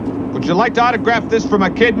Would you like to autograph this for my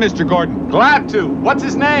kid, Mr. Gordon? Glad to. What's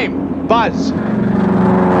his name? Buzz.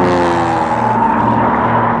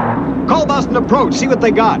 Call Boston Approach, see what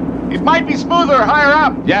they got. It might be smoother higher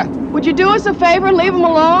up. Yeah. Would you do us a favor and leave them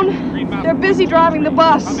alone? They're busy driving the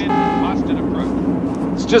bus. Come in, Boston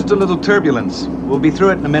Approach. It's just a little turbulence. We'll be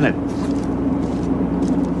through it in a minute.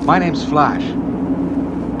 My name's Flash.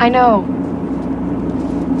 I know.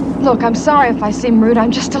 Look, I'm sorry if I seem rude.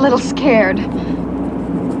 I'm just a little scared.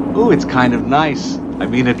 Ooh, it's kind of nice. I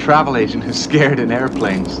mean, a travel agent who's scared in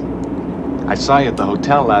airplanes. I saw you at the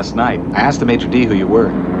hotel last night. I asked the maitre d' who you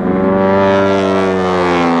were.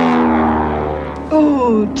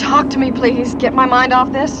 Ooh, talk to me, please. Get my mind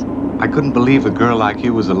off this. I couldn't believe a girl like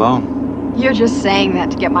you was alone. You're just saying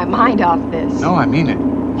that to get my mind off this. No, I mean it.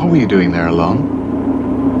 What were you doing there alone?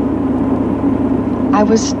 I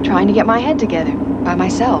was trying to get my head together by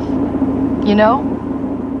myself. You know?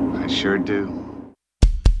 I sure do.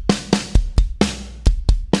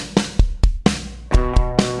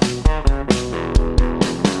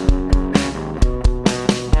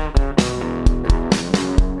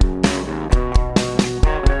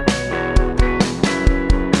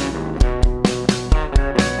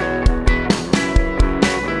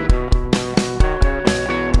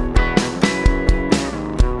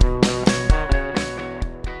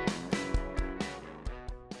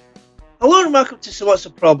 Hello and welcome to So What's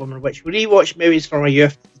the Problem, in which we rewatch movies from our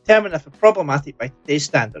youth to determine if they're problematic by today's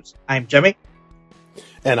standards. I'm Jimmy.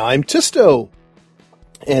 And I'm Tisto.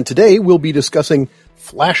 And today we'll be discussing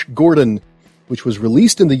Flash Gordon, which was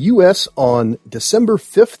released in the US on December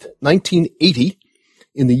 5th, 1980,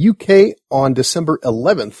 in the UK on December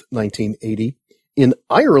 11th, 1980, in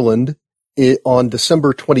Ireland on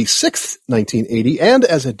December 26th, 1980, and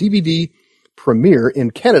as a DVD premiere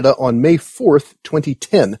in Canada on May 4th,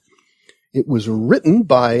 2010. It was written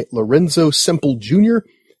by Lorenzo Semple Jr.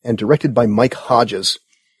 and directed by Mike Hodges.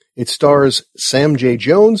 It stars Sam J.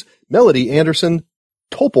 Jones, Melody Anderson,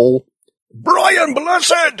 Topol, Brian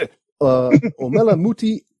Blessed, Omela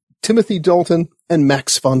Muti, Timothy Dalton, and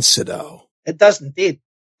Max von Sydow. It does indeed.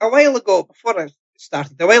 A while ago,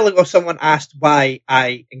 someone asked why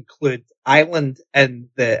I include Ireland in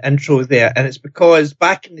the intro there, and it's because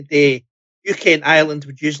back in the day, UK and Ireland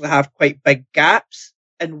would usually have quite big gaps,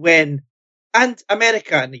 and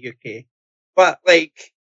America in the UK. But,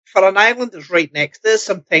 like, for an island that's right next to us,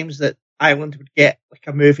 sometimes that Ireland would get, like,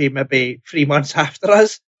 a movie maybe 3 months after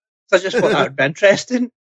us. So I just thought that would be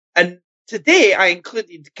interesting. And today I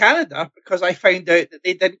included Canada because I found out that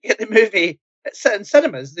they didn't get the movie in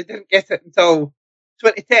cinemas. They didn't get it until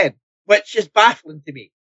 2010, which is baffling to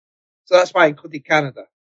me. So that's why I included Canada.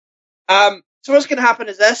 So what's going to happen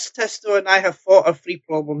is this. Tisto and I have thought of 3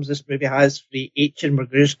 problems this movie has for each, and we're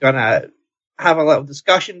just going to have a little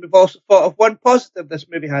discussion. We've also thought of 1 positive this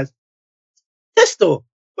movie has. Tisto,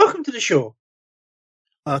 welcome to the show.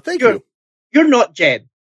 Thank you. You're not Jen.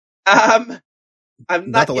 I'm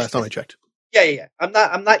not the last time I checked. Yeah. I'm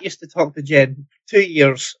not used to talk to Jen. 2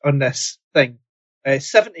 years on this thing.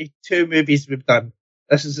 72 movies we've done.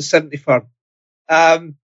 This is the 73rd.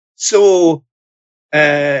 So,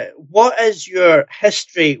 what is your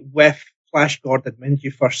history with Flash Gordon? When did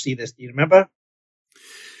you first see this? Do you remember?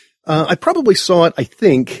 I probably saw it, I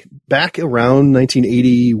think, back around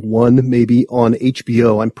 1981, maybe on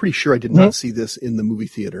HBO. I'm pretty sure I did not see this in the movie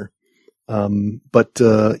theater. It's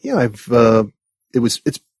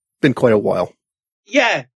been quite a while.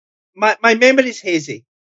 Yeah. My memory's hazy,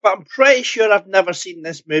 but I'm pretty sure I've never seen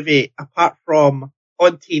this movie apart from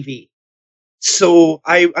on TV. So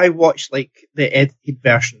I watched, like, the edited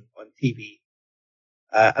version on TV.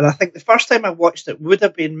 And I think the first time I watched it would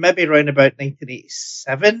have been maybe around about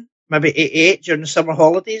 1987, maybe 88 during the summer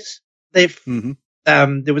holidays. They would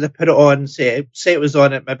have put it on, say it was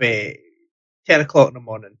on at maybe 10 o'clock in the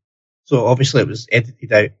morning. So obviously it was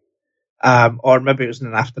edited out. Or maybe it was in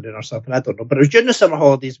an afternoon or something, I don't know. But it was during the summer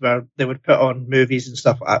holidays where they would put on movies and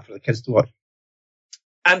stuff like that for the kids to watch.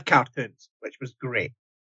 And cartoons, which was great.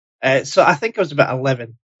 So I think I was about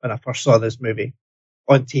 11 when I first saw this movie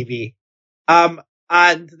on TV.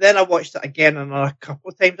 And then I watched it again another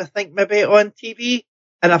couple of times, I think, maybe on TV.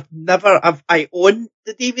 And I own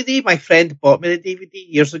the DVD. My friend bought me the DVD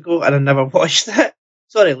years ago and I never watched it.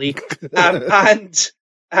 Sorry, Lee.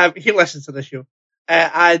 He listens to the show.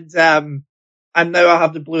 And now I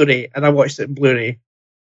have the Blu-ray and I watched it in Blu-ray.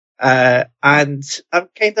 And I'm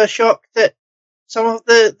kind of shocked at some of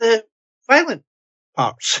the violent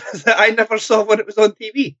parts that I never saw when it was on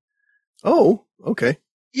TV. Oh, okay.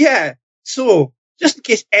 Yeah. So, just in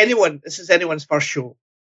case this is anyone's first show,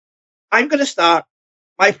 I'm going to start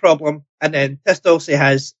my problem, and then Tisto say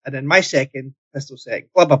his, and then my second, Tisto saying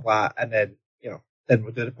blah, blah, blah, and then, then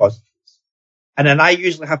we'll do the positives. And then I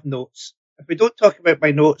usually have notes. If we don't talk about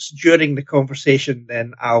my notes during the conversation,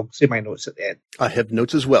 then I'll say my notes at the end. I have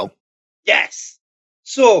notes as well. Yes.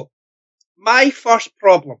 So, my first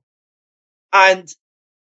problem, and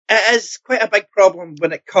it is quite a big problem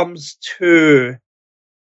when it comes to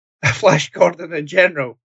Flash Gordon and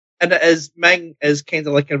it is Ming is kind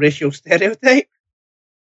of like a racial stereotype.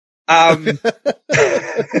 Okay,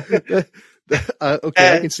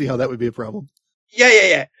 I can see how that would be a problem.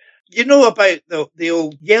 Yeah. You know about the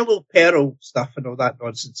old Yellow Peril stuff and all that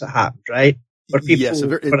nonsense that happened, right? Where people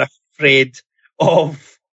were afraid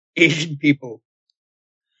of Asian people.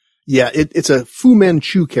 Yeah, it's a Fu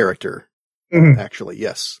Manchu character, actually,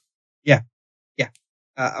 yes. Yeah.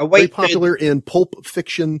 A white very popular in pulp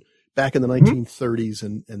fiction back in the 1930s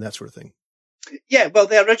and that sort of thing. Yeah, well,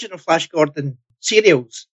 the original Flash Gordon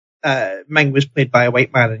serials, Ming was played by a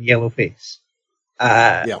white man in yellowface.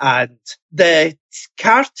 And the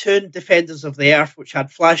cartoon Defenders of the Earth, which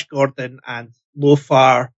had Flash Gordon and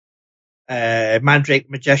Lothar, Mandrake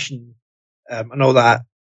Magician, and all that,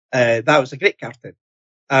 that was a great cartoon.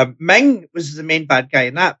 Ming was the main bad guy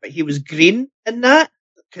in that, but he was green in that,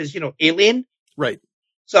 because, alien. Right.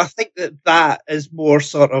 So I think that is more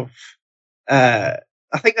sort of, I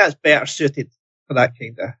think that's better suited for that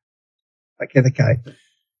kind of character.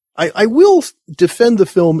 I will defend the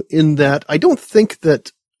film in that I don't think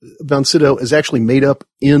that Von Sydow is actually made up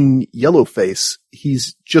in yellowface. He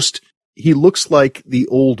looks like the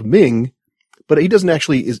old Ming, but he doesn't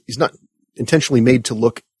actually, he's not intentionally made to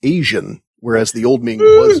look Asian, whereas the old Ming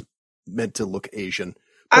was meant to look Asian.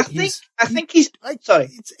 But he's an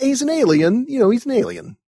alien, he's an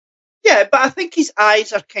alien. Yeah, but I think his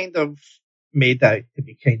eyes are kind of made out to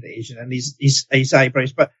be kind of Asian, and his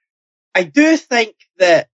eyebrows, but I do think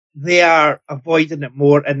that they are avoiding it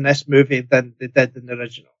more in this movie than they did in the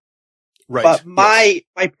original. Right. But my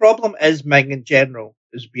problem is Ming in general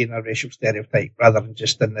is being a racial stereotype rather than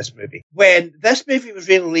just in this movie. When this movie was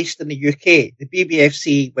released in the UK, the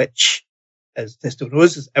BBFC, which, as Tisto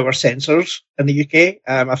knows, is our censors in the UK,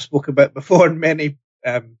 I've spoken about before in many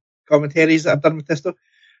commentaries that I've done with Tisto,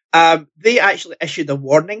 they actually issued a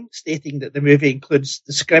warning stating that the movie includes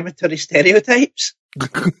discriminatory stereotypes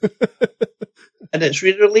in its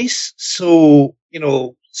re-release. So,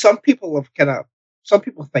 some people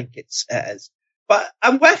think it is. But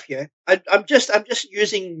I'm with you. I'm just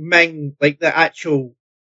using Ming, like the actual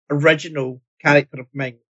original character of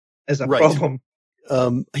Ming, as a problem.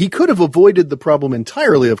 He could have avoided the problem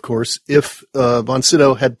entirely, of course, if Von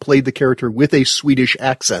Sydow had played the character with a Swedish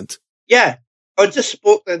accent. Yeah. Or just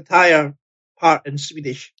spoke the entire part in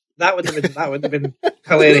Swedish. That would have been hilarious. That would have been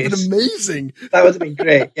amazing. That would have been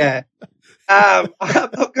great, yeah. I'm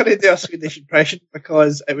not going to do a Swedish impression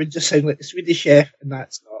because it would just sound like the Swedish Chef, and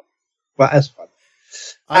that's not what is fun.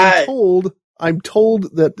 I'm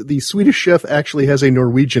told that the Swedish Chef actually has a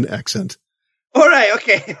Norwegian accent. All right,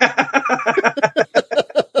 okay.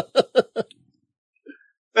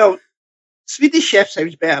 Well, Swedish Chef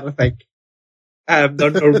sounds better, I think. The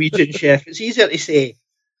Norwegian Chef. It's easier to say.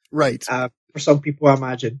 Right. For some people, I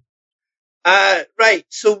imagine. Right.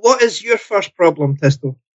 So what is your first problem,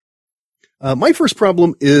 Tisto? My first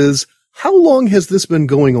problem is, how long has this been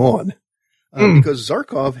going on? Because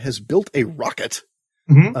Zarkov has built a rocket,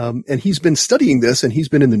 and he's been studying this, and he's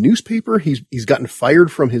been in the newspaper. He's gotten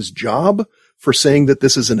fired from his job for saying that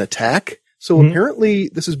this is an attack. So apparently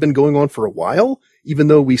this has been going on for a while, even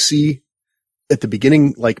though we see at the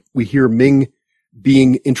beginning, like we hear Ming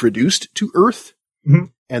being introduced to Earth.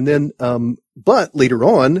 And then, but later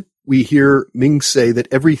on, we hear Ming say that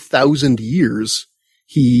every 1,000 years,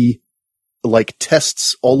 he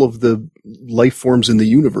tests all of the life forms in the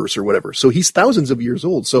universe or whatever. So he's thousands of years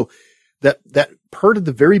old. So that part at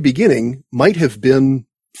the very beginning might have been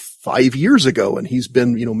 5 years ago, and he's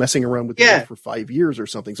been, messing around with it for 5 years or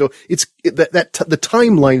something. So the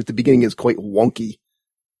timeline at the beginning is quite wonky.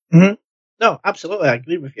 No, absolutely. I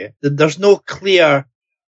agree with you. There's no clear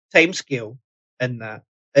timescale in that.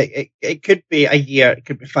 It could be a year. It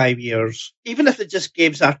could be 5 years. Even if it just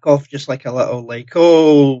gave Zarkov just like a little,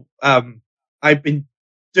 I've been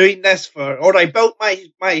doing this or I built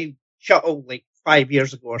my shuttle 5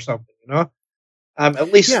 years ago or something,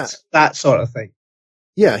 at least that sort of thing.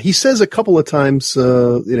 Yeah, he says a couple of times,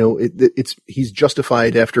 he's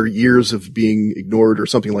justified after years of being ignored or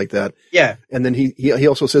something like that. Yeah. And then he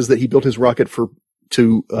also says that he built his rocket for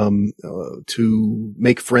to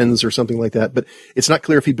make friends or something like that. But it's not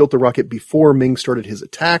clear if he built the rocket before Ming started his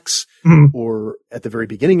attacks or at the very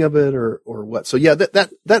beginning of it or what. So yeah,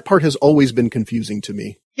 that part has always been confusing to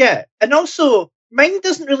me. Yeah. And also, Ming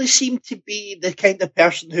doesn't really seem to be the kind of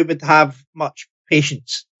person who would have much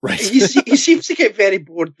patience. Right. He seems to get very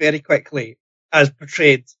bored very quickly, as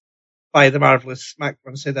portrayed by the marvelous Max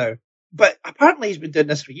von Sydow. But apparently he's been doing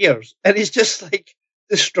this for years, and he's just like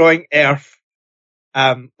destroying Earth.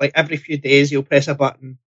 Like every few days he'll press a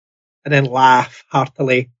button and then laugh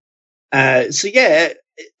heartily. So yeah,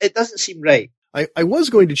 it doesn't seem right. I was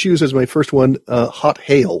going to choose as my first one, Hot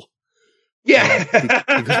Hail. Yeah.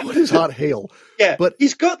 Because what is Hot Hail? Yeah. But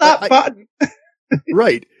he's got that button.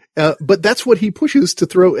 Right. But that's what he pushes to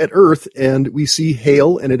throw at Earth, and we see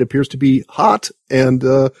hail, and it appears to be hot, and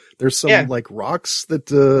there's some like rocks that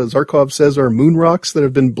Zarkov says are moon rocks that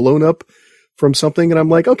have been blown up from something, and I'm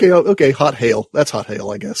like, okay, hot hail. That's hot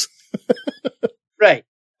hail, I guess. Right.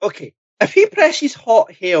 Okay. If he presses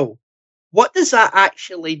hot hail, what does that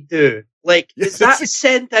actually do? Like, does that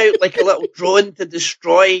send out like a little drone to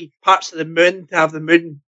destroy parts of the moon, to have the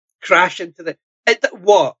moon crash into the...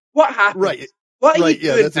 What? What happens? Right. What are you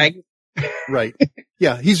doing, Ming? Right.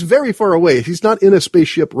 Yeah, he's very far away. He's not in a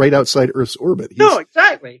spaceship right outside Earth's orbit. No,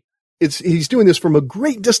 exactly. He's doing this from a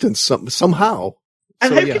great distance somehow.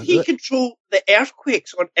 And how can he control the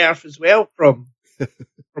earthquakes on Earth as well from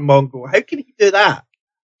Mongo? How can he do that?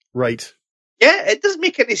 Right. Yeah, it doesn't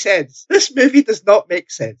make any sense. This movie does not make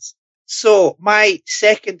sense. So my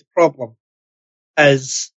second problem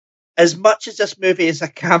is, as much as this movie is a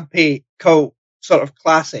campy cult sort of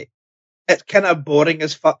classic, it's kind of boring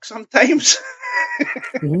as fuck sometimes.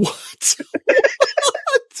 What?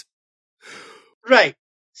 What? Right.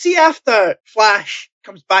 See, after Flash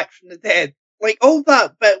comes back from the dead, like all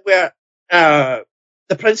that bit where the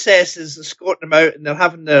princess is escorting them out and they're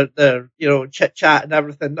having their chit chat and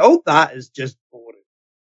everything, all that is just boring.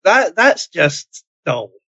 That's just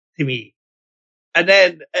dull to me. And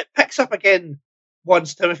then it picks up again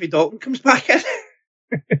once Timothy Dalton comes back in.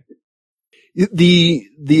 The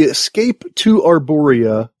escape to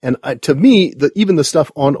Arborea, and to me, even the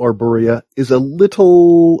stuff on Arborea is a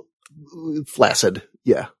little flaccid.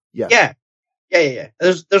 Yeah.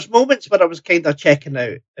 There's moments where I was kind of checking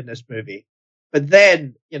out in this movie, but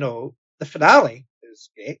then the finale is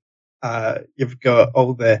great. You've got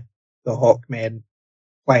all the Hawkmen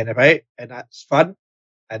flying about, and that's fun.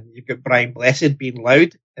 And you've got Brian Blessed being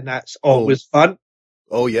loud, and that's always fun.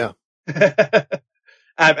 Oh yeah.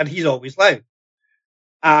 And he's always loud.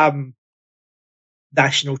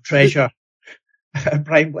 National treasure.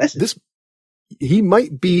 Brian Blessed. He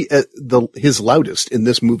might be at his loudest in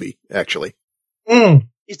this movie, actually.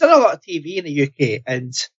 He's done a lot of TV in the UK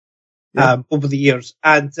and over the years,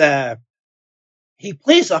 and he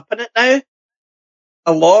plays up in it now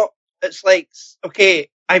a lot. It's like, okay,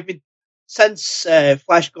 I've been since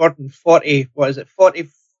Flash Gordon 44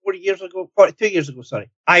 years ago, 42 years ago, sorry.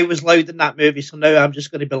 I was loud in that movie, so now I'm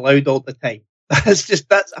just going to be loud all the time.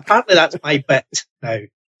 Apparently that's my bit now.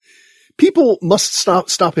 People must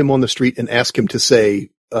stop him on the street and ask him to say,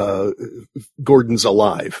 Gordon's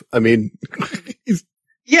alive. I mean,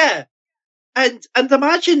 yeah. And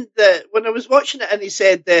imagine that when I was watching it and he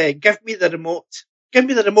said, give me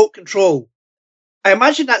the remote control. I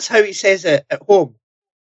imagine that's how he says it at home.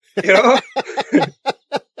 You know?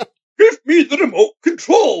 Give me the remote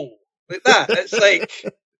control. Like that. It's like,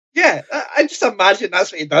 yeah, I just imagine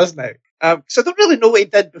that's what he does now. Because I don't really know what he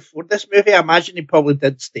did before this movie. I imagine he probably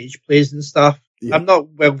did stage plays and stuff. Yeah. I'm not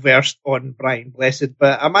well versed on Brian Blessed,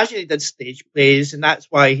 but I imagine he did stage plays, and that's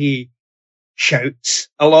why he shouts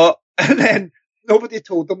a lot. And then nobody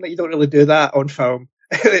told him that you don't really do that on film.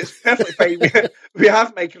 It's perfectly fine. We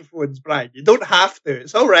have microphones, Brian. You don't have to.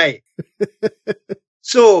 It's all right.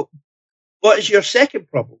 So, what is your second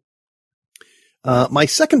problem? My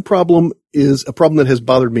second problem is a problem that has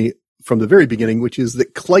bothered me from the very beginning, which is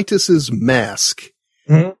that Klytus's mask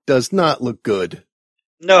does not look good.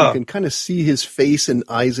 No. You can kind of see his face and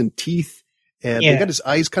eyes and teeth, and they got his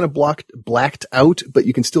eyes kind of blacked out, but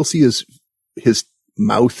you can still see his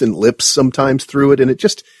mouth and lips sometimes through it, and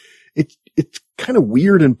it's kind of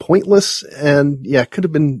weird and pointless, and yeah, could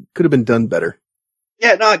have been done better.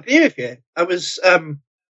 Yeah, no, I agree with you. I was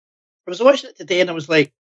watching it today and I was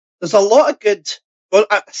like, there's a lot of good, well,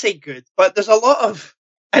 I say good, but there's a lot of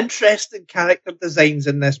interesting character designs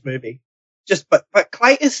in this movie. But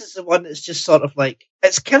Klytus is the one that's just sort of like,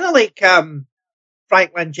 it's kind of like,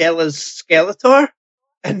 Frank Langella's Skeletor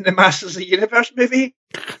in the Masters of the Universe movie.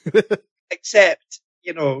 Except,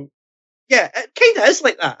 yeah, it kind of is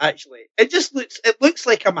like that, actually. It looks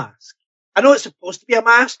like a mask. I know it's supposed to be a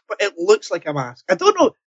mask, but it looks like a mask. I don't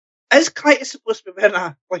know. Is Clytus supposed to be wearing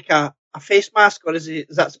a face mask, or is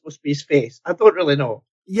that supposed to be his face? I don't really know.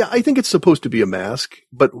 Yeah, I think it's supposed to be a mask,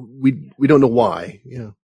 but we don't know why.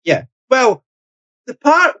 Yeah. Yeah. Well, the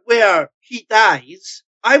part where he dies,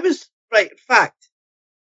 I was right. In fact,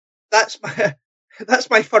 that's my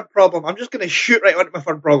third problem. I'm just going to shoot right onto my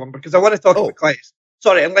third problem because I want to talk about Clytus.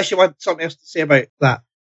 Sorry, unless you want something else to say about that,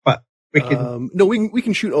 but we can. No, we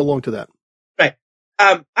can shoot along to that. Right.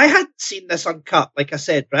 I hadn't seen this uncut, like I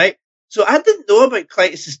said, right? So I didn't know about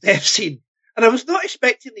Clytus's death scene, and I was not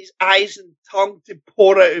expecting these eyes and tongue to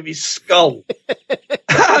pour out of his skull.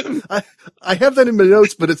 I have that in my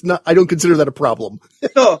notes, but it's not. I don't consider that a problem.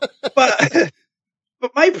 No, but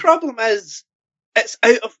my problem is it's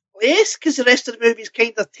out of place because the rest of the movie is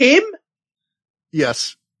kind of tame.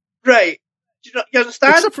 Yes. Right. Do you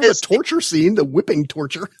understand? Except for the torture scene, the whipping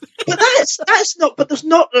torture. But that's not. But there's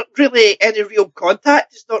not really any real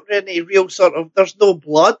contact. There's not any real sort of. There's no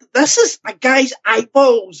blood. This is a guy's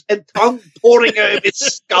eyeballs and tongue pouring out of his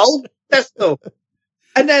skull. That's no.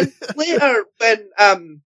 And then later,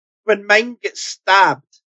 when Ming gets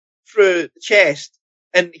stabbed through the chest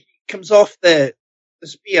and he comes off the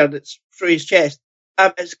spear that's through his chest,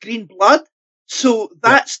 it's green blood. So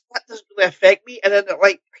that doesn't really affect me. And then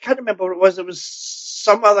I can't remember what it was. There was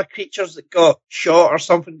some other creatures that got shot or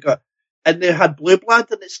something and they had blue blood.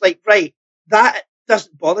 And it's like, right, that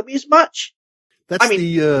doesn't bother me as much. That's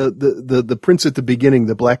the prince at the beginning,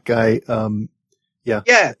 the black guy.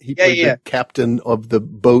 He played the captain of the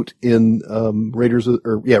boat in Raiders of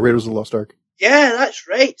the Lost Ark. Yeah, that's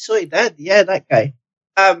right. So he did. Yeah, that guy.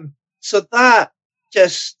 So that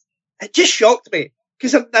just shocked me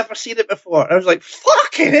because I've never seen it before. I was like,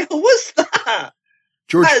 "Fucking hell, what's that?"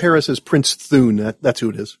 George Harris is Prince Thune. That's who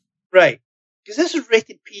it is. Right, because this is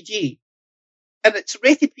rated PG, and it's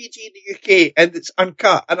rated PG in the UK, and it's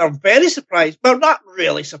uncut. And I'm very surprised. Well, not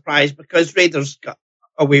really surprised because Raiders got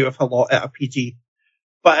away with a lot out of PG.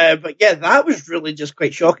 But yeah, that was really just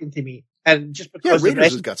quite shocking to me. And just because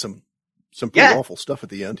Raiders has got some pretty awful stuff at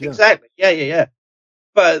the end. Yeah. Exactly. Yeah.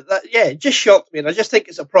 But it just shocked me. And I just think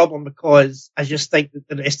it's a problem because I just think that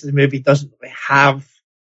the rest of the movie doesn't really have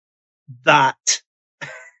that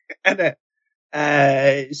in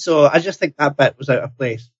it. So I just think that bit was out of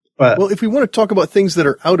place. But well, if we want to talk about things that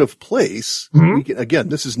are out of place, we can, again,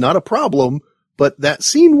 this is not a problem, but that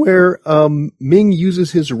scene where Ming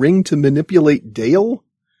uses his ring to manipulate Dale.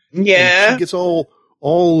 Yeah. She gets all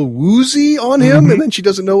woozy on him and then she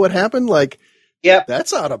doesn't know what happened.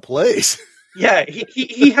 That's out of place. Yeah,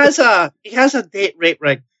 he has a date rape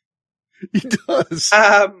ring. He does.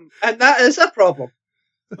 And that is a problem.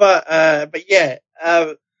 But yeah,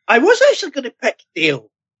 I was actually going to pick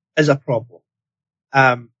Dale as a problem.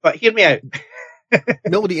 But hear me out.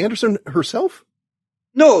 Melody Anderson herself?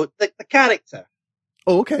 No, the character.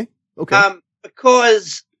 Oh, okay.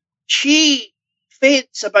 Because she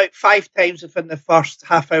faints about 5 times within the first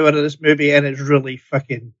half hour of this movie, and it's really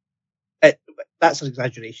fucking. That's an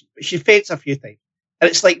exaggeration, but she faints a few times, and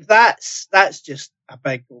it's like that's just a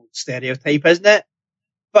big old stereotype, isn't it?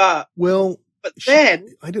 But then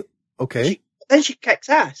I do. Okay. Then she kicks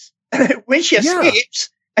ass when she escapes,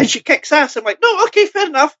 and she kicks ass. I'm like, no, okay, fair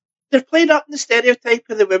enough. They're playing up in the stereotype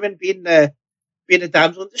of the women being a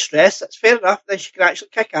damsel in distress. That's fair enough. Then she can actually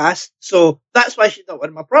kick ass. So that's why she's not one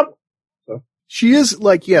of my problems. So. She is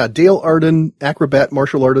Dale Arden, acrobat,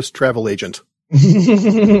 martial artist, travel agent.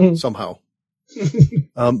 Somehow.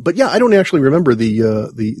 But yeah, I don't actually remember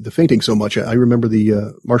the fainting so much. I remember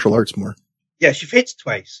the martial arts more. Yeah, she faints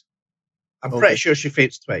twice. I'm pretty sure she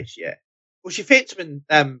faints twice, yeah. Well, she faints when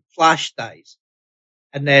Flash dies.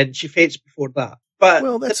 And then she faints before that.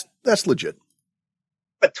 But that's legit.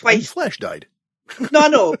 But twice. Flash died.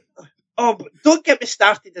 No. Oh, but don't get me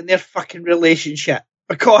started in their fucking relationship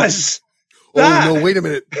because. Oh no! Wait a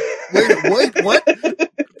minute. Wait, what?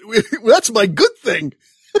 That's my good thing.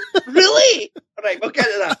 Really? All right, we'll get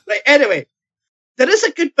to that. Right. Anyway, there is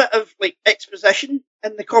a good bit of exposition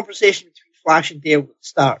in the conversation between Flash and Dale at the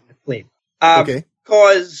start of the plane. Okay.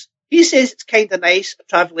 Because he says it's kind of nice, a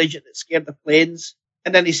travel agent that's scared of planes,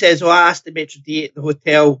 and then he says, I asked the maitre d' at the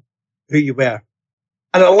hotel who you were.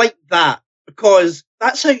 And I like that, because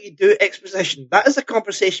that's how you do exposition. That is a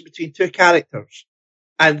conversation between two characters.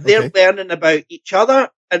 And they're learning about each other,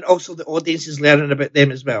 and also the audience is learning about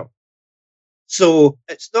them as well. So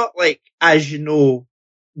it's not like, as you know,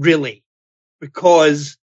 really,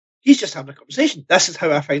 because he's just having a conversation. This is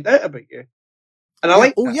how I find out about you. And I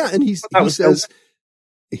like that. Oh, yeah, and he says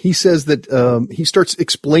that he starts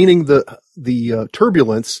explaining the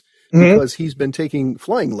turbulence because he's been taking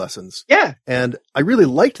flying lessons. Yeah. And I really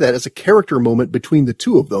liked that as a character moment between the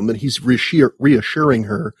two of them, and he's reassuring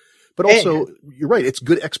her. But also, you're right, it's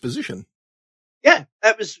good exposition. Yeah,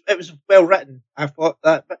 it was well written. I thought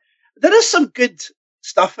that, but there is some good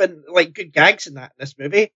stuff and like good gags in this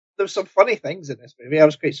movie. There was some funny things in this movie. I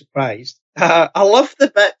was quite surprised. I love the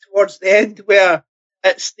bit towards the end where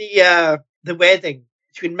it's the wedding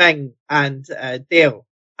between Ming and Dale,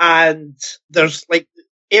 and there's like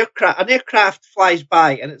an aircraft flies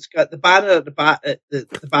by, and it's got the banner at the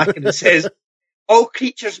back and it says, "All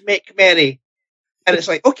creatures make merry." And it's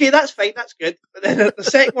like, okay, that's fine, that's good. But then the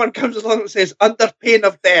second one comes along and says, "Under pain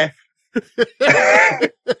of death." And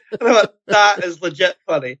I thought, that is legit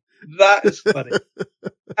funny. That is funny.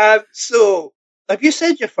 So, have you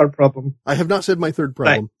said your third problem? I have not said my third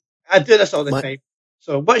problem. Right. I do this all the time.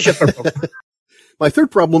 So, what's your third problem? My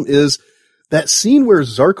third problem is that scene where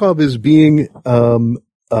Zarkov is being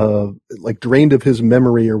like drained of his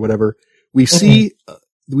memory or whatever. We see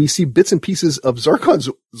bits and pieces of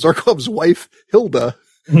Zarkov's wife Hilda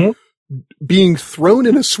being thrown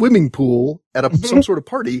in a swimming pool at some sort of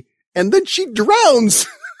party, and then she drowns.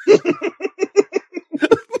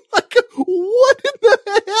 Like, what in the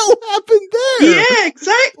hell happened there? Yeah,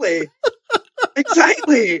 exactly.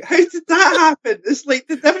 Exactly. How did that happen? It's like,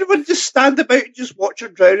 did everyone just stand about and just watch her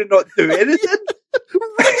drown and not do anything?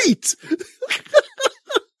 Right.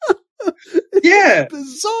 Yeah.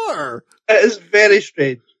 Bizarre. It is very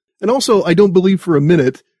strange. And also, I don't believe for a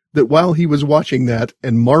minute that while he was watching that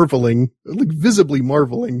and marveling, like visibly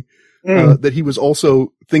marveling, that he was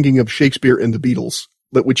also thinking of Shakespeare and the Beatles,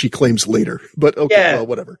 which he claims later. But okay, well,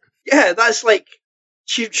 whatever. Yeah, that's like,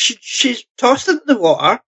 she's tossed into the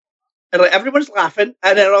water, and like everyone's laughing,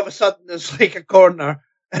 and then all of a sudden there's like a corner,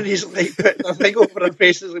 and he's like putting a thing over her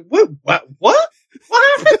face, and like, what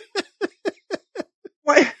happened?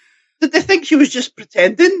 Why? Did they think she was just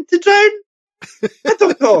pretending to drown? I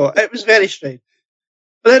don't know. It was very strange.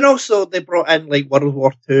 But then also they brought in like World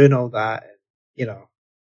War II and all that, and, you know.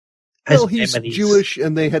 Well, he's Jewish,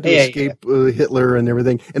 and they had to escape Hitler and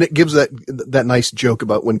everything. And it gives that nice joke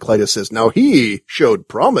about when Klytus says, "Now he showed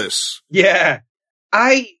promise." Yeah.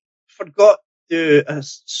 I forgot to do a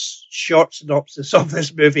short synopsis of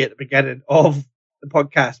this movie at the beginning of the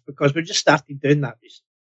podcast because we just started doing that recently,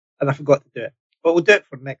 and I forgot to do it. But we'll do it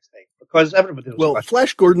for next time because everybody knows. Well,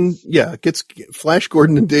 Flash Gordon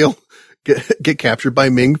and Dale get captured by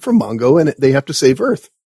Ming from Mongo, and they have to save Earth.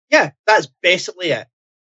 Yeah, that's basically it.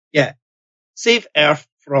 Yeah. Save Earth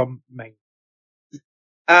from Ming.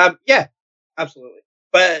 Yeah, absolutely.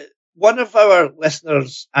 But one of our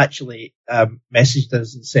listeners actually messaged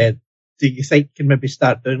us and said, do you think you can maybe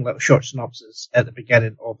start doing little short synopses at the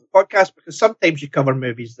beginning of the podcast? Because sometimes you cover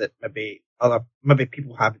movies that maybe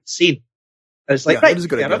people haven't seen. And it's like, right,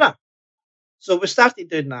 fair enough. So we started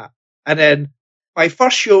doing that. And then my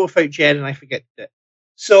first show without Jen, and I forget to do it.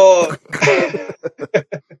 So,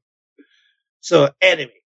 so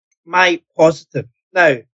anyway. My positive.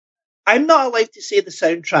 Now, I'm not allowed to say the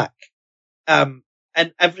soundtrack in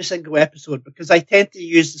every single episode because I tend to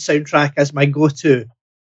use the soundtrack as my go-to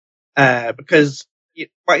because the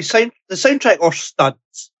soundtrack or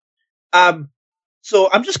stunts. So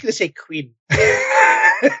I'm just going to say Queen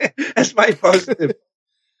as my positive.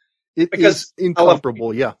 It is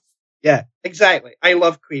incomparable, yeah. Yeah, exactly. I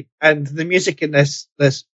love Queen, and the music in this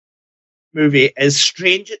movie is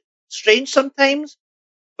strange sometimes.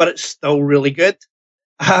 But it's still really good.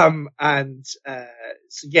 So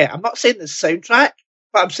yeah, I'm not saying the soundtrack,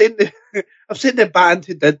 but I'm saying the band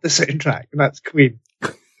who did the soundtrack, and that's Queen.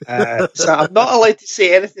 So I'm not allowed to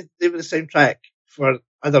say anything to do with the soundtrack for,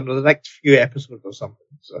 I don't know, the next few episodes or something.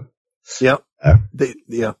 So yeah,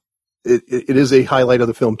 it is a highlight of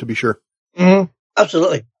the film, to be sure. Mm-hmm.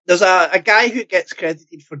 Absolutely. There's a guy who gets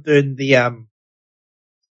credited for doing the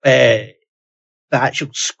actual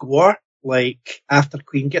score. Like, after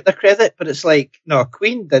Queen get the credit, but it's like, no,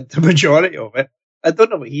 Queen did the majority of it. I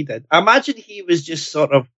don't know what he did. I imagine he was just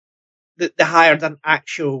sort of, they hired an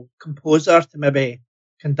actual composer to maybe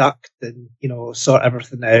conduct and, you know, sort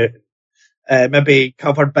everything out. Maybe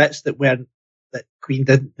cover bits that Queen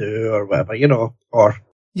didn't do or whatever, you know, or.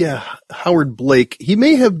 Yeah, Howard Blake. He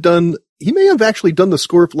may have actually done the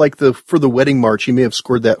score for the wedding march. He may have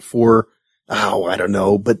scored that for, I don't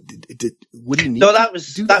know, but would he need? No, that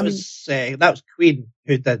was Queen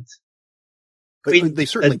who did. Queen they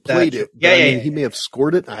certainly played it. Yeah, he may have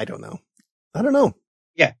scored it. I don't know.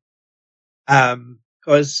 Yeah,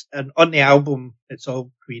 because on the album it's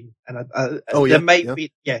all Queen, and there might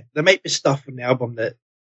be stuff on the album that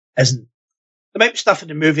isn't. There might be stuff in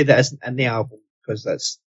the movie that isn't in the album because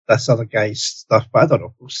that's this other guy's stuff, but I don't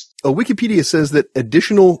know. Wikipedia says that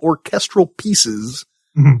additional orchestral pieces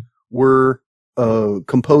Mhm. were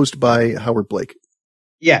composed by Howard Blake.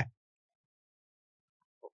 Yeah.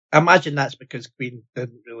 I imagine that's because Queen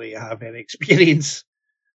didn't really have any experience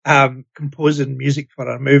composing music for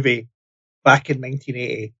a movie back in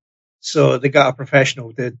 1980. So they got a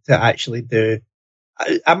professional to actually do.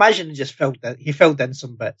 I imagine he filled in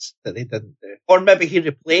some bits that they didn't do. Or maybe he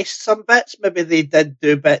replaced some bits. Maybe they did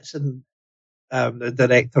do bits and the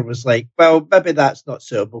director was like, well, maybe that's not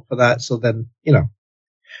suitable for that. So then,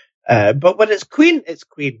 but when it's Queen, it's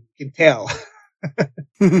Queen. You can tell.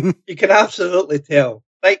 You can absolutely tell.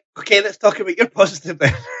 Right, okay, let's talk about your positive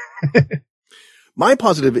then. My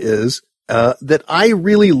positive is that I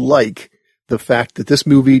really like the fact that this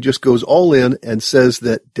movie just goes all in and says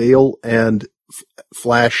that Dale and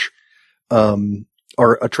Flash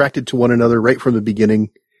are attracted to one another right from the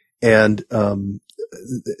beginning, and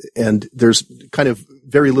there's kind of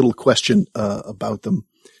very little question about them.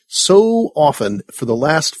 So often, for the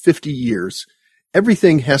last 50 years,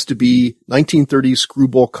 everything has to be 1930s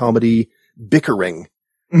screwball comedy bickering.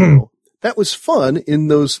 Mm-hmm. That was fun in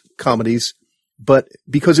those comedies, but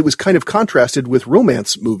because it was kind of contrasted with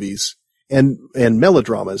romance movies and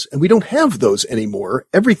melodramas, and we don't have those anymore.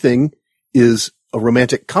 Everything is a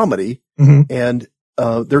romantic comedy, Mm-hmm. and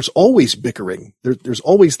there's always bickering. There's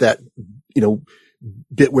always that,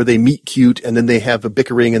 bit where they meet cute, and then they have a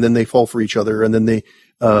bickering, and then they fall for each other, and then they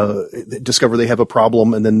discover they have a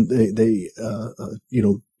problem, and then they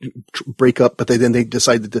break up, but then they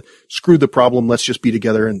decided to screw the problem. Let's just be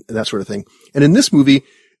together and that sort of thing. And in this movie,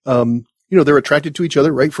 they're attracted to each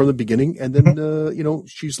other right from the beginning. And then,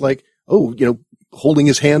 she's like, holding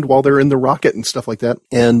his hand while they're in the rocket and stuff like that.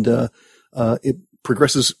 And, it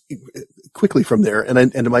progresses quickly from there.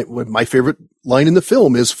 And my favorite line in the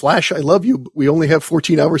film is, Flash, I love you, but we only have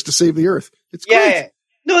 14 hours to save the Earth. It's great.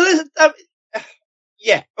 No,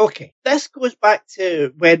 yeah, okay. This goes back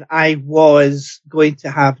to when I was going to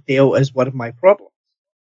have Dale as one of my problems.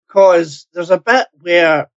 Because there's a bit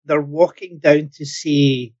where they're walking down to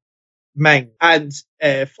see Ming, and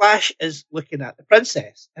Flash is looking at the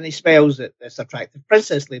princess, and he smells at this attractive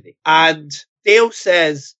princess lady. And Dale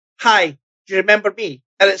says, hi, do you remember me?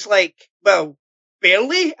 And it's like, well,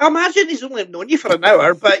 barely. I imagine he's only known you for an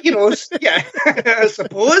hour, but, yeah, I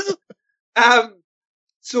suppose.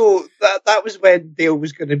 So that was when Dale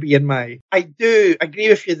was going to be in my. I do agree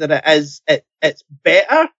with you that it's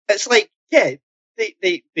better. It's like, yeah,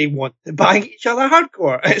 they want to bang each other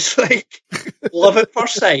hardcore. It's like love at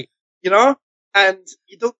first sight, and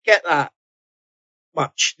you don't get that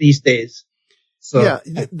much these days. So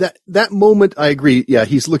yeah, that moment, I agree. Yeah,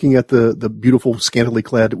 he's looking at the beautiful scantily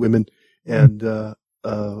clad women, and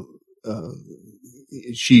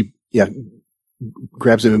she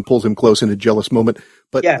grabs him and pulls him close in a jealous moment.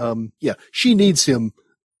 But she needs him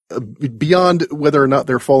beyond whether or not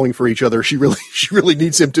they're falling for each other. She really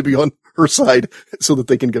needs him to be on her side so that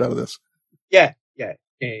they can get out of this. Yeah.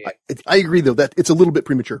 I agree though that it's a little bit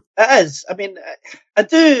premature. It is. I mean, I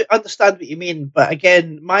do understand what you mean, but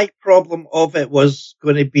again, my problem of it was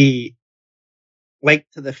going to be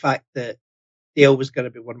linked to the fact that Dale was going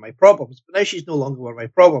to be one of my problems, but now she's no longer one of my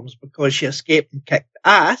problems because she escaped and kicked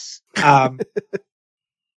ass,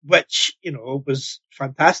 which, was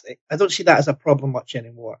fantastic. I don't see that as a problem much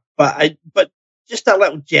anymore, but just that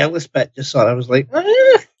little jealous bit just sort of was like,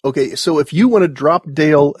 Okay. So if you want to drop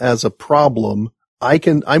Dale as a problem,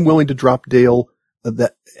 I'm willing to drop Dale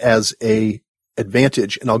as a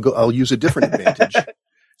advantage, and I'll use a different advantage.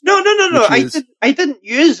 No. I didn't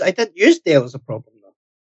use Dale as a problem though.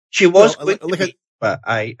 She was but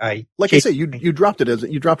I you dropped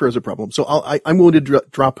her as a problem. So I'm willing to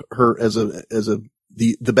drop her as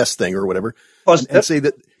the best thing or whatever, and say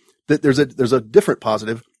that there's a different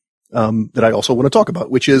positive, that I also want to talk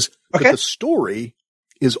about, which is that the story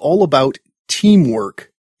is all about teamwork.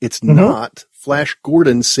 It's not Flash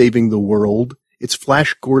Gordon saving the world. It's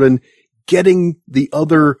Flash Gordon getting the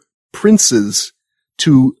other princes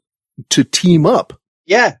to team up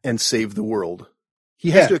and save the world. He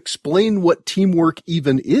has to explain what teamwork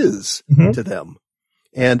even is to them.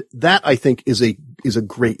 And that, I think, is a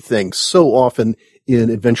great thing. So often in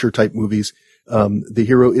adventure type movies, the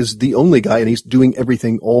hero is the only guy and he's doing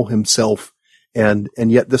everything all himself. And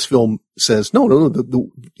yet this film says, no,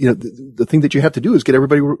 the thing that you have to do is get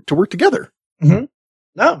everybody to work together. Mm-hmm.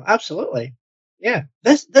 No, absolutely. Yeah.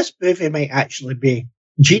 This movie might actually be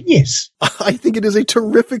genius. I think it is a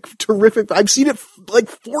terrific, I've seen it like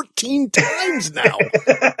 14 times now.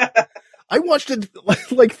 I watched it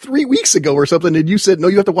like 3 weeks ago or something, and you said, no,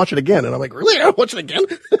 you have to watch it again. And I'm like, really? I watch it again?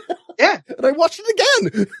 Yeah. And I watched it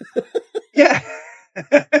again. Yeah.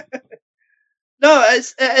 No,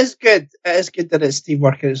 it is good. It is good that it's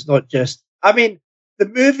teamwork and it's not just. I mean, the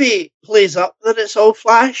movie plays up that it's all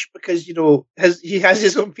Flash because, you know, he has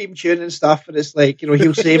his own theme tune and stuff, and it's like, you know,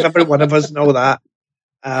 he'll save every one of us and all that.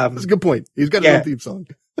 That's a good point. He's got his own theme song.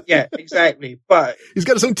 Yeah, exactly. But he's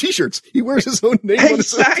got his own T-shirts. He wears his own name on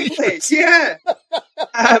his own T-shirts. Yeah.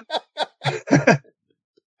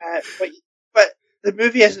 But the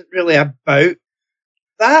movie isn't really about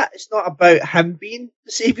that. It's not about him being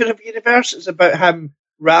the savior of the universe. It's about him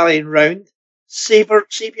rallying round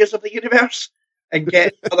saviors of the universe and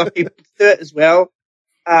getting other people to do it as well.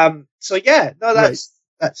 So yeah, no, that's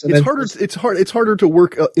it's harder to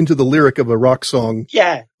work into the lyric of a rock song.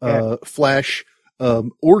 Yeah. Flash,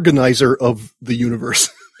 organizer of the universe.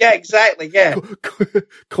 Yeah, exactly. Yeah.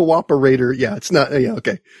 Cooperator. Yeah, it's not. Yeah,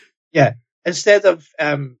 okay. Yeah. Instead of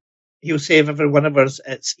he'll save every one of us,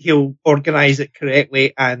 he'll organize it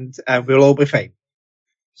correctly, and we'll all be fine.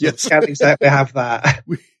 So yes. We can't exactly have that.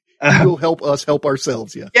 He will help us help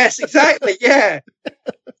ourselves. Yeah. Yes, exactly. Yeah.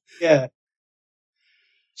 Yeah.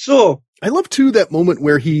 So I love too that moment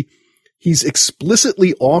where he's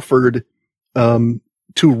explicitly offered to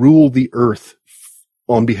rule the Earth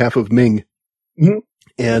on behalf of Ming, mm-hmm.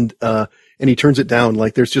 and he turns it down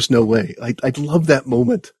like there's just no way. I love that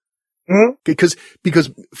moment. Mm-hmm. Because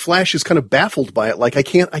Flash is kind of baffled by it. Like, I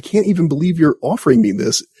can't even believe you're offering me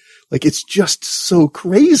this. Like, it's just so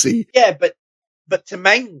crazy. Yeah, but to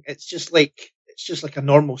Ming, it's just like a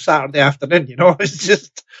normal Saturday afternoon, you know? He's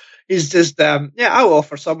just, I'll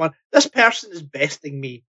offer someone, this person is besting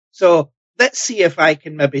me. So let's see if I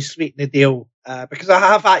can maybe sweeten the deal. Because I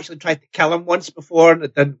have actually tried to kill him once before and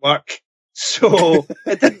it didn't work. So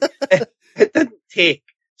it didn't take.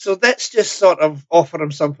 So let's just sort of offer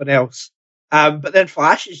him something else. But then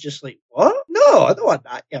Flash is just like, what? No, I don't want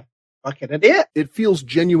that, you fucking idiot. It feels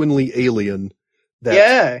genuinely alien.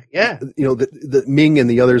 That, yeah. You know, the Ming and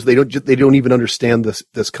the others, they don't even understand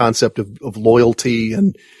this concept of loyalty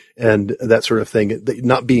and that sort of thing,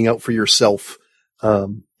 not being out for yourself.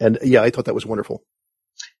 And yeah, I thought that was wonderful.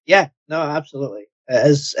 Yeah, no, absolutely. It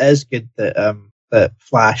is good that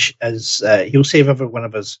Flash is, he'll save every one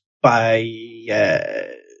of us by,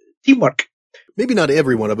 teamwork. Maybe not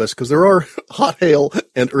every one of us, because there are hot hail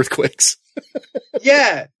and earthquakes.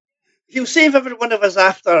 Yeah. He'll save every one of us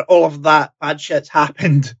after all of that bad shit's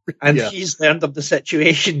happened and he's learned of the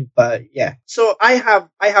situation. But yeah. So I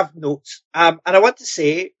have notes. And I want to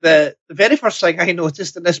say that the very first thing I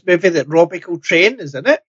noticed in this movie that Robbie Coltrane is in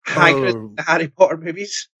it. Hagrid in the Harry Potter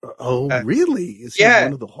movies. Really? Is he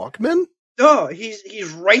one of the Hawkmen? No,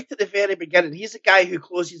 he's right at the very beginning. He's the guy who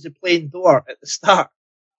closes the plane door at the start.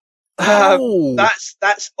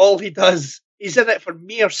 That's all he does. He's in it for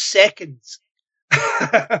mere seconds.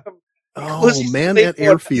 Man at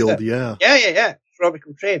Airfield, yeah. Yeah. It's Robbie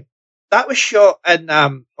Coltrane. That was shot in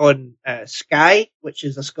on Skye, which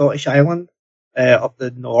is a Scottish island up the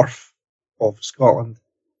north of Scotland,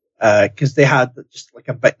 because they had just like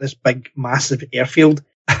this big, massive airfield.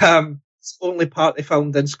 The only part they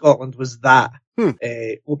filmed in Scotland was that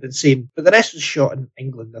open scene, but the rest was shot in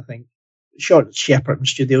England, I think. Shot at Shepperton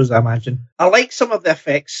Studios, I imagine. I like some of the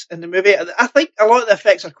effects in the movie. I think a lot of the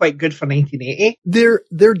effects are quite good for 1980.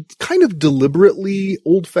 They're kind of deliberately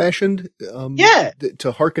old-fashioned.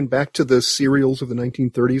 To harken back to the serials of the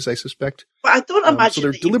 1930s, I suspect. But I don't imagine. So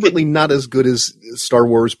they're deliberately not as good as Star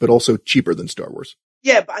Wars, but also cheaper than Star Wars.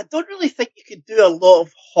 Yeah, but I don't really think you could do a lot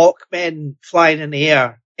of Hawkmen flying in the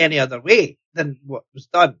air any other way than what was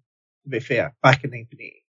done, to be fair, back in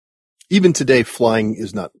 1980. Even today, flying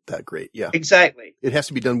is not that great. Yeah, exactly. It has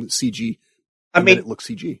to be done with CG. I mean, it looks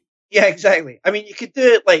CG. Yeah, exactly. I mean, you could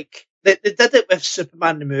do it like they did it with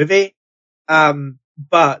Superman the movie,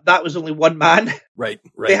 but that was only one man. Right.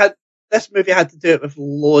 This movie had to do it with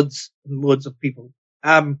loads and loads of people.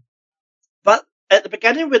 But at the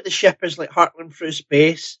beginning, when the ship is like hurtling through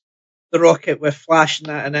space, the rocket with Flash and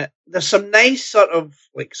that in it, there's some nice sort of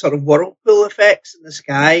whirlpool effects in the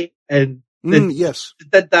sky and. Yes.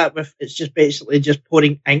 They did that with, it's just basically just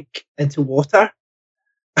pouring ink into water.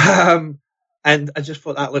 And I just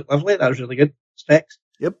thought that looked lovely. That was really good specs.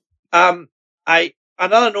 Yep. Another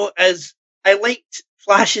note is I liked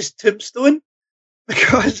Flash's tombstone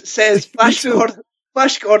because it says Flash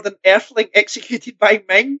Gordon Earthling executed by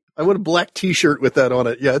Ming. I want a black t-shirt with that on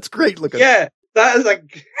it. Yeah, it's great looking. Yeah, that is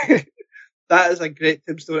a great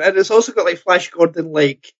tombstone. And it's also got like Flash Gordon,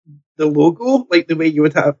 like the logo, like the way you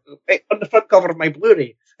would have on the front cover of my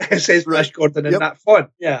Blu-ray. It says Flash Gordon in that font.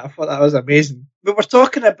 Yeah, I thought that was amazing. We were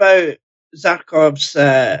talking about Zarkov's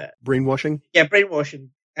brainwashing. Yeah, brainwashing.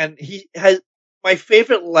 And he has my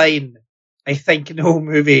favourite line, I think, in the whole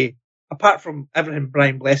movie, apart from everything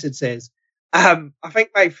Brian Blessed says, I think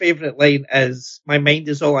my favourite line is, "My mind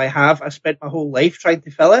is all I have. I spent my whole life trying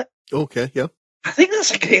to fill it." Okay, yeah. I think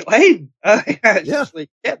that's a great line. It's just like,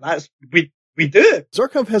 that's we do.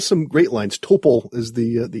 Zarkov has some great lines. Topol is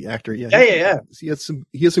the actor. Yeah. Yeah. He has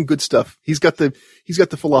some good stuff. He's got the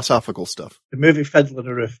philosophical stuff. The movie Fiddler on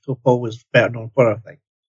the Roof, Topol was better known for, I think.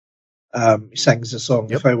 He sings the song,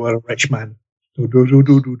 Yep. "If I Were a Rich Man." That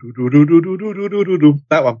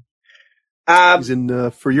one. He's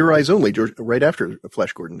in For Your Eyes Only, right after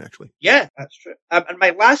Flash Gordon, actually. Yeah, that's true. And my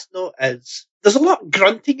last note is, there's a lot of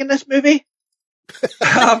grunting in this movie.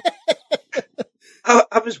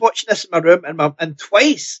 I was watching this in my room, and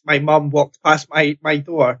twice my mum walked past my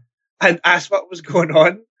door and asked what was going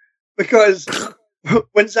on, because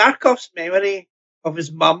when Zarkov's memory of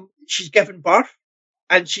his mum, she's given birth,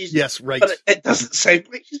 and she's Yes, right. but it doesn't sound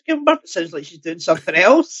like she's giving birth. It sounds like she's doing something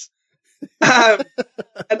else. And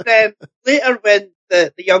then later, when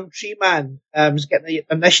the young tree man is getting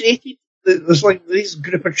initiated, there's like these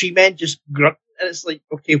group of tree men just grunting, and it's like,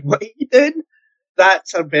 okay, what are you doing?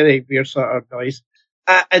 That's a very weird sort of noise.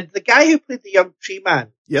 And the guy who played the young tree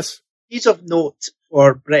man, Yes. he's of note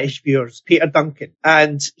for British viewers, Peter Duncan.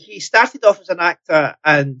 And he started off as an actor,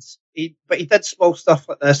 but he did small stuff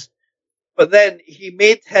like this. But then he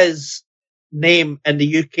made his name in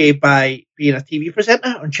the UK by being a TV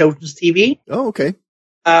presenter on children's TV. Oh, okay.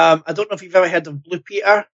 I don't know if you've ever heard of Blue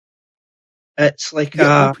Peter. It's like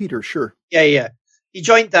Yeah, Peter, sure. Yeah. He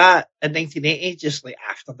joined that in 1980, just like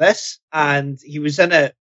after this, and he was in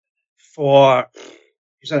it for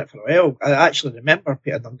a while. I actually remember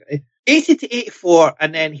Peter Duncan. 80 to 84,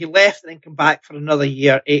 and then he left and then came back for another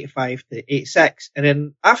year, 85 to 86. And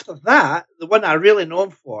then after that, the one I really know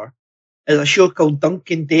him for is a show called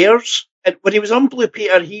Duncan Dares. And when he was on Blue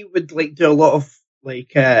Peter, he would like do a lot of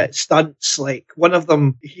like stunts. Like one of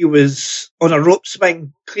them, he was on a rope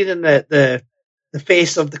swing cleaning the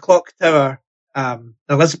face of the clock tower, the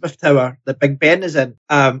Elizabeth Tower that Big Ben is in,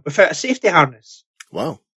 without a safety harness.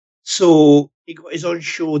 Wow. So he got his own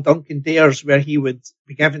show, Duncan Dares, where he would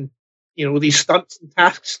be given, these stunts and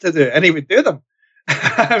tasks to do, and he would do them.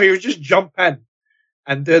 He would just jump in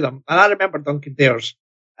and do them. And I remember Duncan Dares.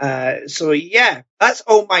 So yeah, that's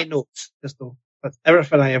all my notes. That's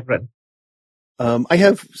everything I have written. I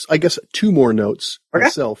have, I guess, two more notes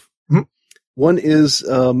myself. Mm-hmm. One is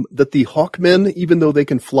that the Hawkmen, even though they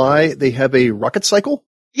can fly, they have a rocket cycle.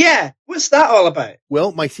 Yeah, what's that all about?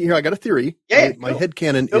 Well, here I got a theory. Yeah, my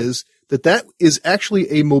headcanon is that is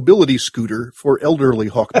actually a mobility scooter for elderly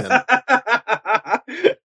Hawkmen.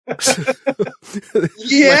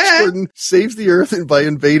 Yeah. Flash Gordon saves the Earth by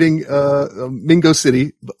invading Mingo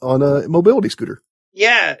City on a mobility scooter.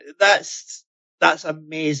 Yeah, that's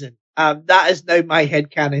amazing. That is now my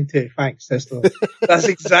headcanon too. Thanks, Sisto. That's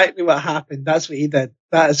exactly what happened. That's what he did.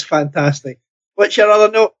 That is fantastic. What's your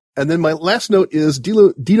other note? And then my last note is Dino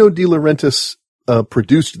De Laurentiis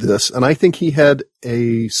produced this, and I think he had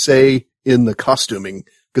a say in the costuming,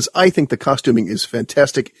 because I think the costuming is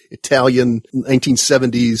fantastic. Italian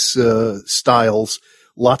 1970s styles,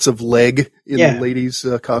 lots of leg in the ladies'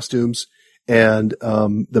 costumes, and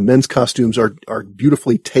the men's costumes are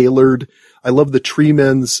beautifully tailored. I love the tree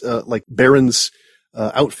men's, like Baron's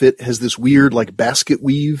outfit has this weird like basket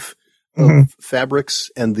weave of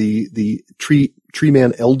fabrics, and the tree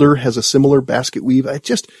man elder has a similar basket weave. It's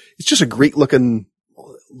just a great looking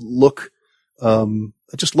look. I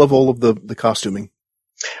just love all of the costuming.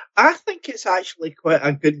 I think it's actually quite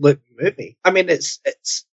a good looking movie. I mean, it's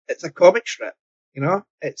a comic strip,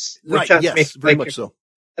 it's right. Yes, very much so.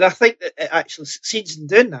 And I think that it actually succeeds in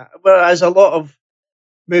doing that. Whereas a lot of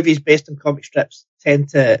movies based on comic strips tend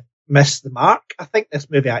to miss the mark. I think this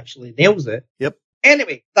movie actually nails it. Yep.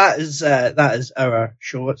 Anyway, that is our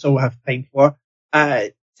show. It's all we have time for.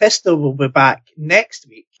 Tisto will be back next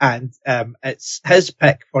week, and it's his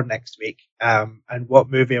pick for next week. And what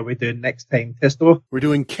movie are we doing next time, Tisto? We're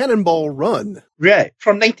doing Cannonball Run. Right,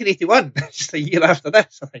 from 1981, just a year after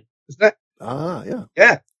this, I think, isn't it? Ah, yeah.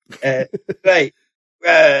 Yeah. Right.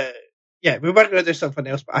 Yeah, we were going to do something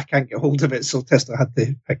else, but I can't get hold of it, so Tisto had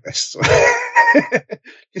to pick this. So.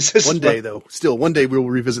 One day we'll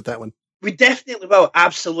revisit that one. We definitely will,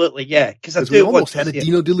 absolutely, yeah. Because we almost had a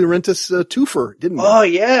Dino De Laurentiis twofer, didn't we? Oh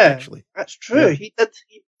yeah, actually, that's true. Yeah. He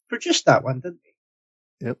produced that one, didn't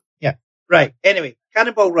he? Yep. Yeah. Right. Anyway,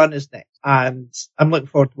 Cannonball Run is next, and I'm looking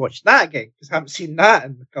forward to watching that again because I haven't seen that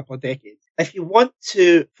in a couple of decades. If you want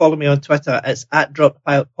to follow me on Twitter, it's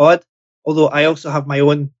 @DropThePilotPod. Although I also have my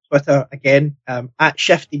own Twitter again,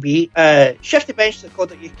 @ShiftyB.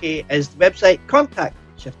 ShiftyBench.co.uk is the website. Contact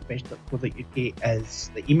shiftbench.co.uk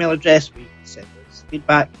is the email address where you can send us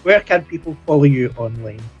feedback. Where can people follow you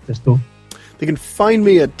online, Tisto? They can find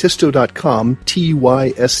me at tisto.com, tysto.com,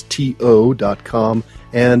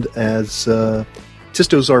 and as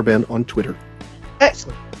Tisto Zarban on Twitter.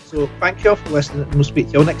 Excellent. So thank you all for listening, and we'll speak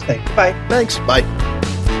to you all next time. Bye. Thanks. Bye.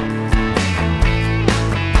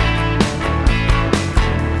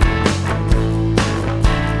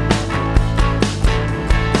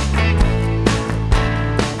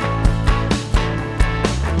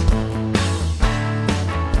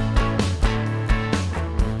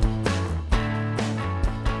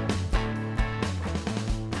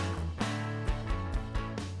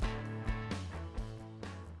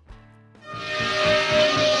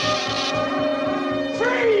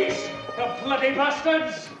 Freeze! The bloody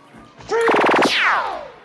bastards! Freeze!